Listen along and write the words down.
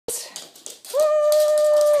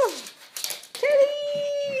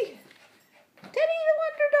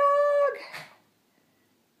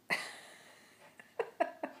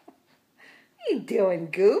doing,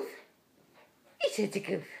 Goof? He's such a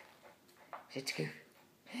goof. Such a goof.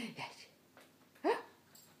 Yes. Where'd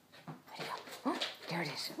he go? Oh, there it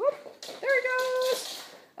is. Whoop. There he goes.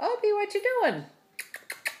 Opie, what you doing?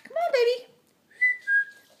 Come on, baby.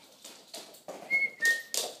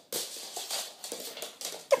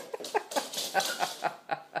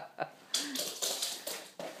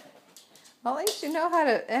 Well, at least you know how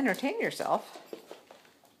to entertain yourself.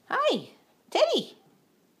 Hi, Teddy.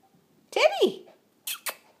 Teddy.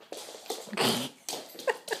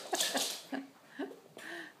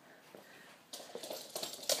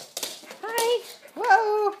 Hi.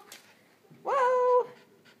 Whoa. Whoa.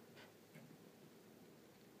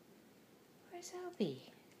 Where's Opie?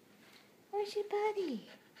 Where's your buddy?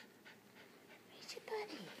 Where's your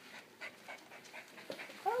buddy?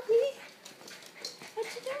 Opie? What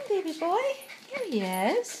you doing, baby boy? Here he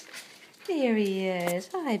is. There he is.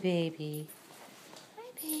 Hi, baby. Hi,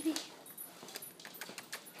 baby.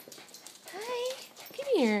 Hi. Come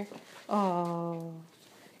here. Oh.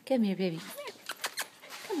 Come here, baby.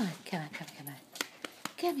 Come on. Come on. Come on. Come on.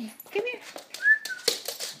 Come here. Come here.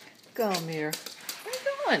 Come here. Where are you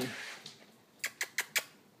going?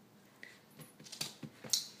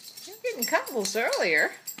 You're getting cuddles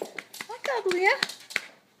earlier. I'll cuddle you.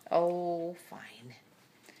 Oh, fine.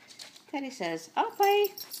 Teddy says, I'll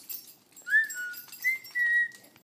play.